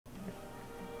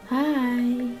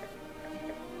Hi.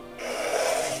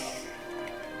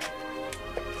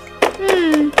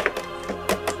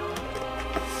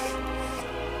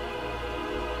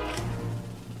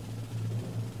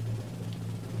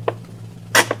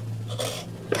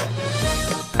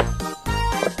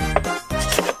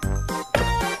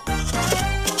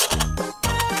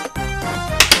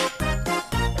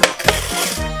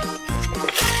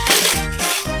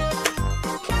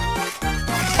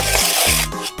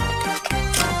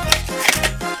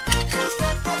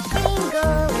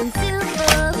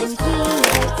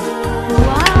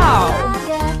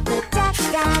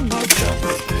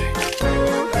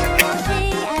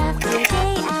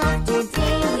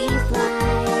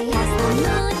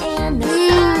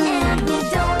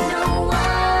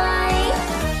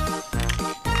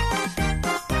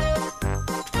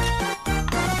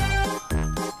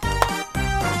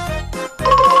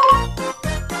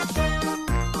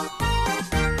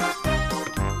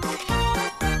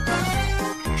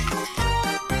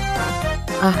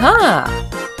 Aha!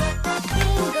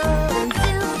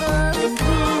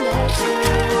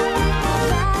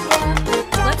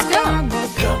 Let's go!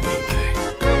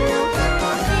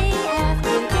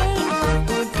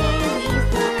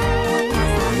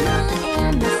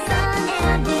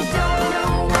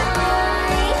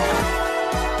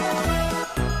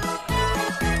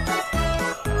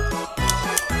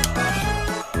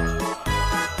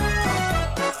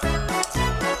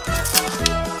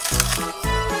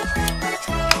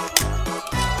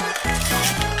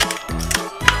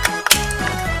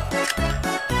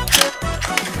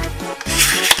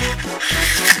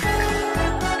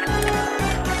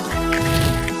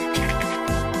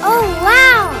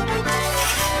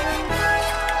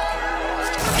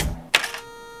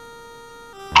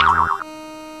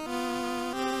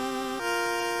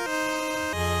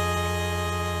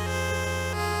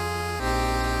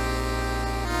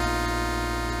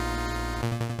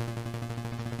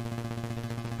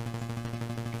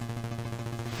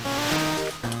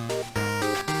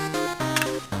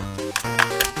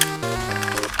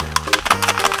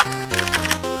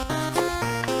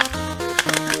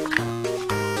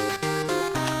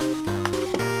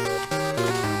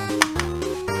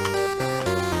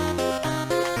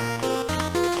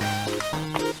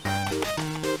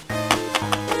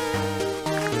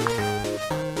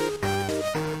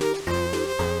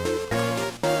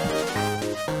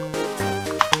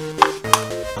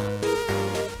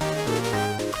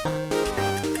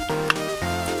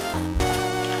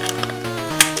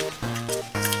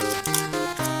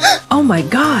 Oh my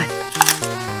god!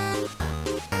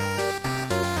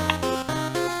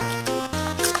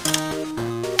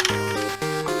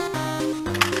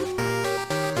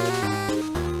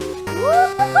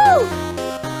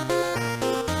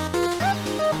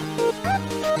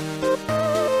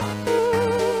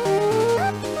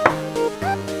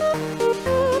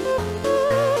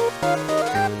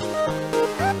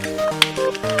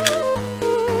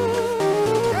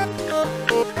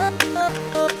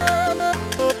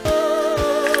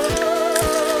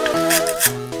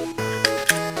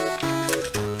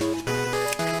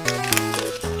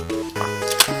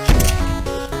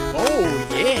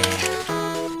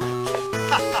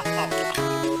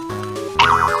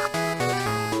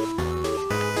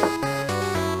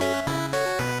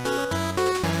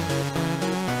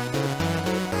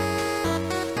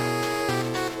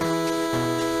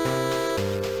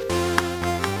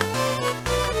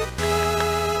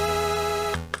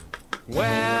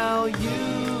 Well,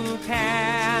 you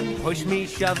can push me,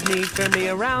 shove me, turn me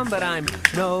around, but I'm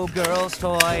no girl's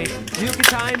toy. You can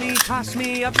tie me, toss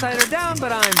me upside or down,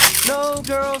 but I'm no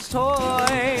girl's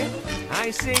toy.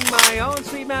 I sing my own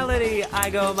sweet melody, I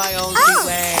go my own sweet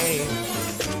way.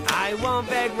 I won't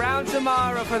beg round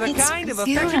tomorrow for the kind of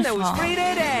affection that was free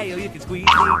today. Oh, you can squeeze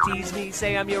me, tease me,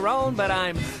 say I'm your own, but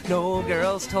I'm no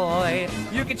girl's toy.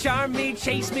 You can charm me,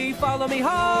 chase me, follow me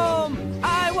home.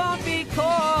 I won't be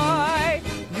coy.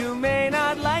 You may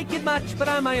not like it much, but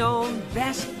I'm my own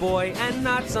best boy, and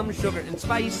not some sugar and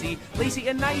spicy, lacy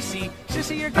and nicey.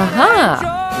 Sissy, you're gonna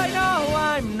enjoy. No,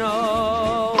 I'm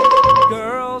no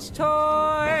girl's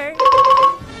toy.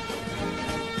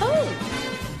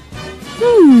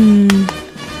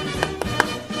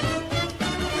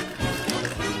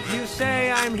 You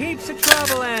say I'm heaps of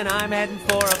trouble and I'm heading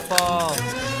for a fall.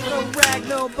 No rag,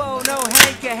 no bow, no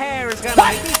hank of hair is gonna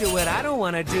make me do what I don't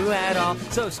want to do at all.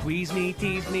 So squeeze me,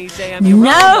 tease me, say I'm your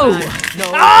own,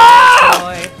 no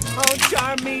boy. Oh,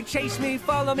 charm me, chase me,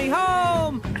 follow me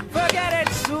home. Forget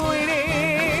it,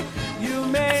 sweetie. You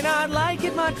may not like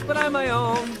it much, but I'm my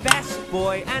own best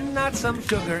boy, and not some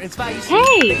sugar and spicy,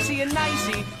 lacy and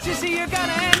nicey. Sissy, you're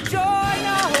gonna enjoy.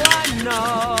 No, I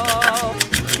know.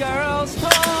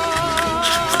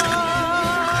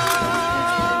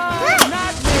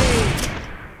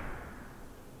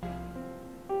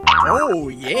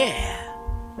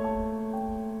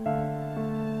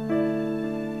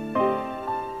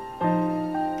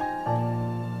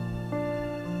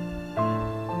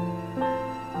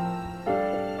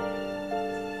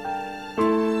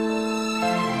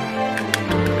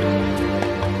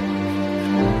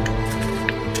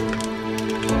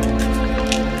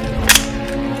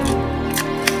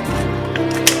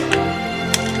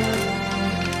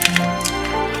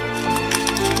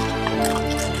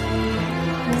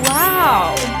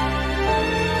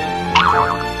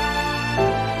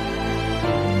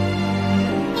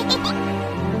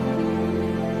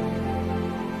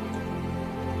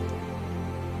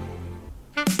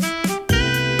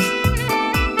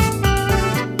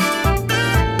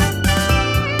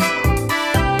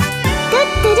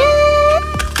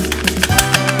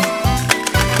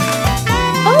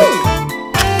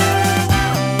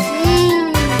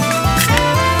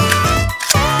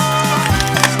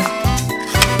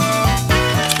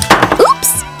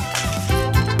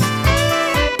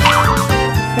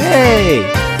 day.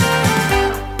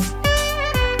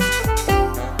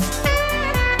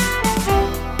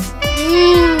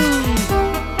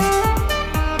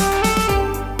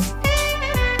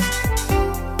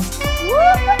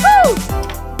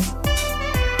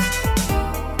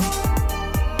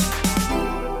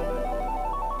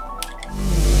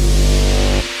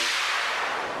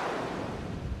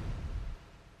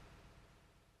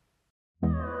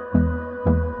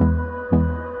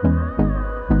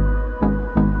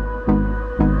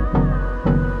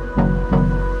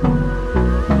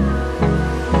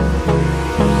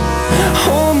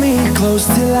 Close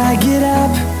till I get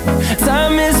up.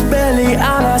 Time is barely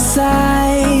on our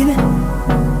side.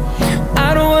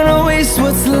 I don't wanna waste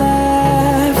what's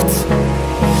left.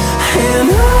 And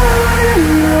on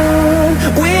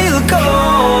we'll go,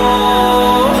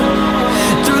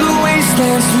 through the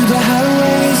wastelands, through the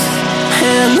highways,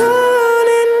 and on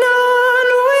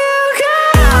we'll go.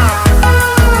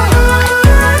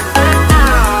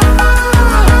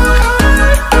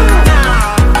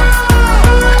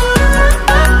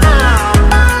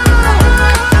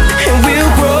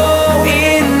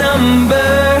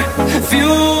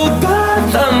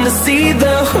 See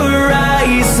the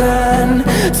horizon,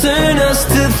 turn us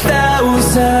to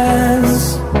thousands,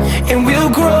 and we'll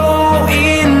grow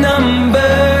in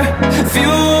number,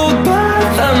 fueled by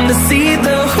them to see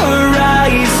the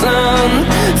horizon,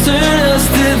 turn us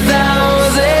to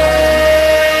thousands,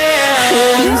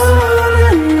 and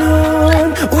on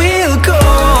we'll go,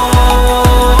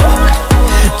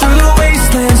 through the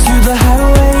wastelands, through the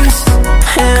highways,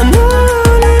 and on.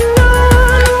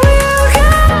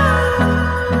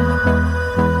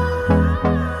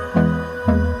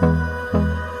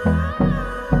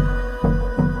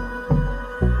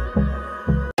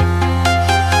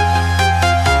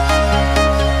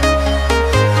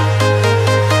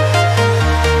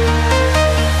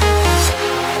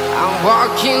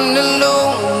 Walking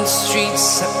alone, the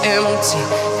streets are empty.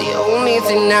 The only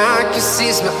thing I can see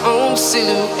is my own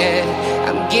silhouette.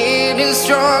 I'm getting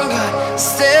stronger,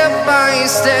 step by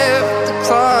step. The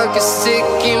clock is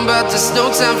ticking, but there's no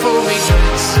time for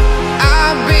regrets.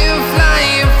 I've been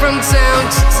flying from town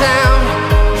to town,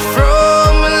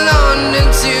 from London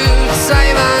to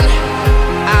Taiwan.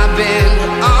 I've been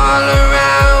all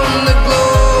around the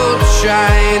globe,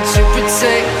 trying to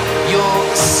protect your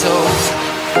soul.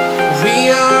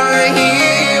 We are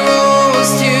heroes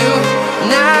tonight,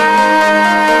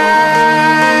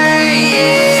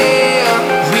 yeah.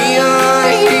 We are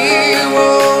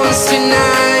heroes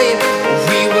tonight.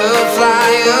 We will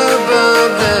fly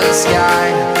above the sky.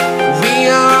 We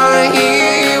are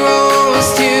heroes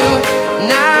tonight,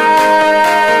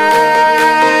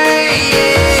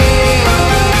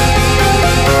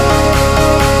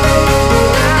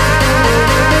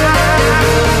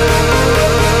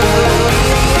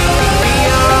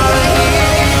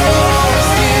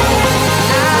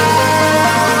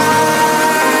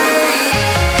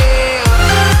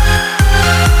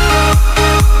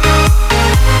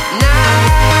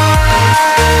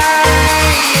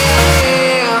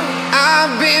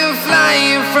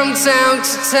 town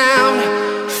to town,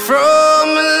 from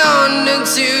London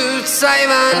to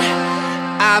Taiwan.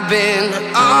 I've been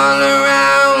all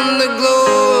around the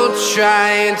globe,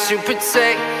 trying to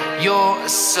protect your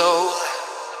soul.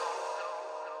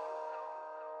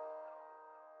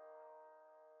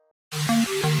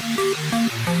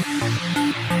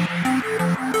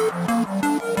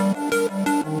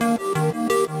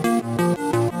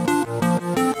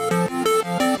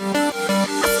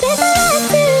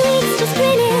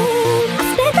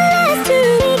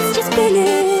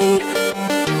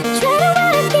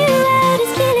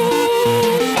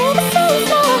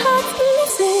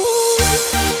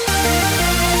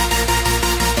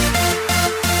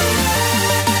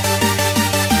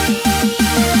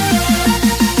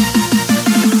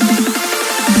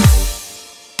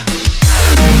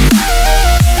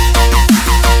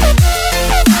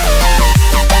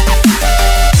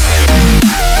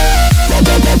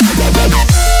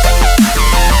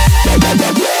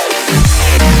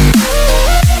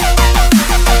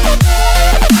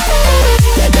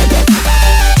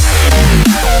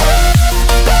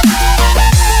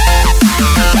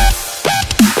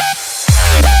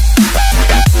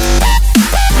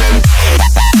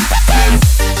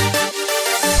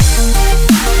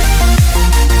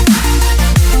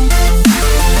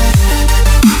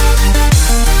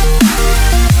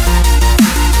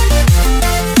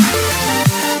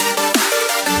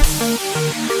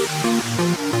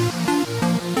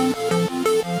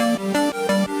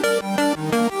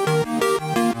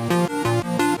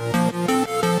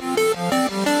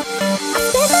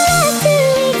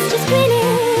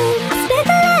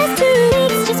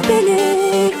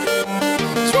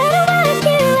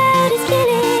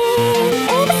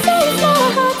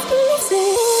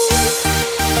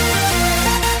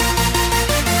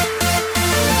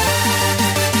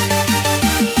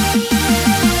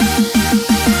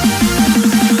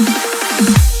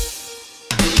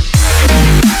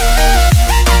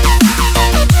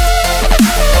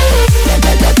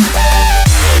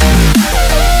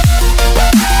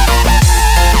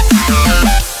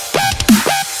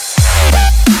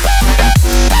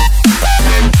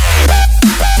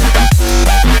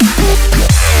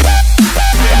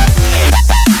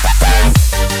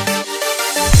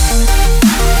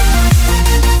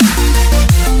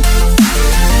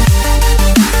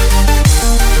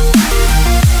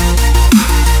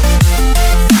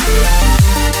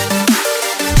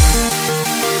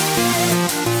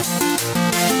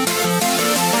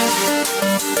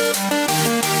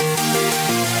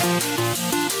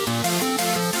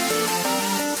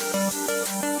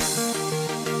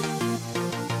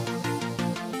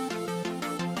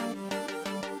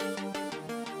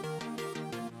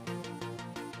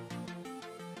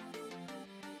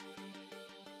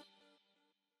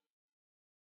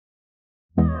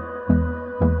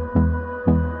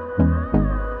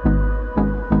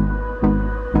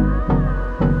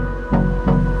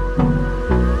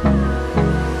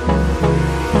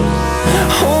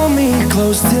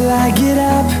 goes till I get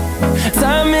up.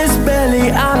 Time is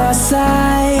barely on our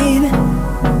side.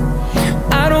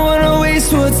 I don't wanna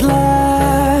waste what's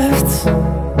left.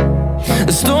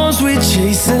 The storms we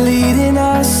chase are leading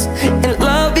us, and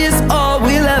love is all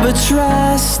we'll ever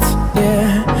trust. Yeah,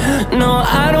 no,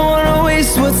 I don't wanna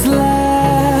waste what's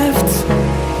left.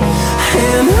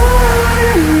 And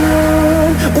on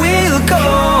we'll go,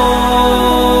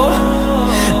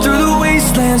 through the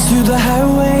wastelands, through the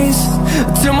highways,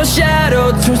 till my shadow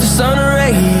turns to sun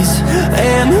rays.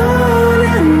 And on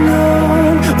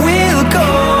we'll go,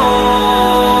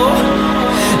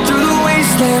 through the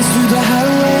wastelands, through the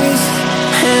highways,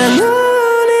 and on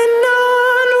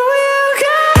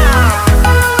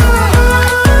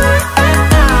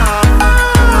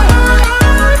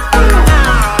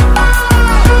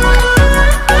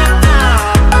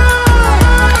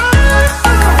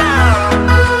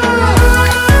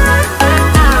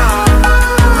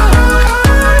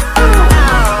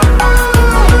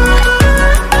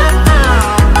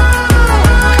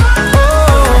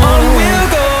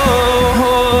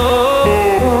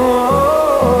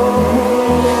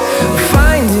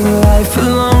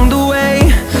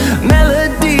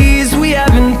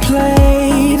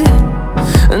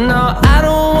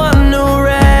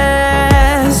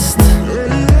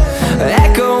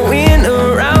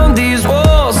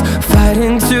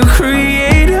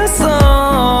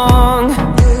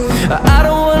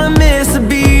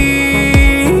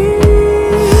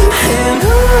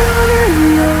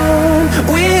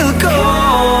we'll go.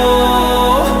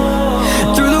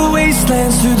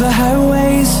 Through the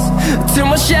highways, till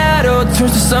my shadow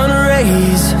turns to sun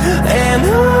rays. And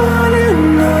on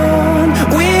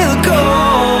we'll go,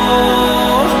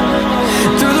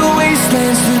 through the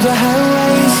wastelands, through the highways.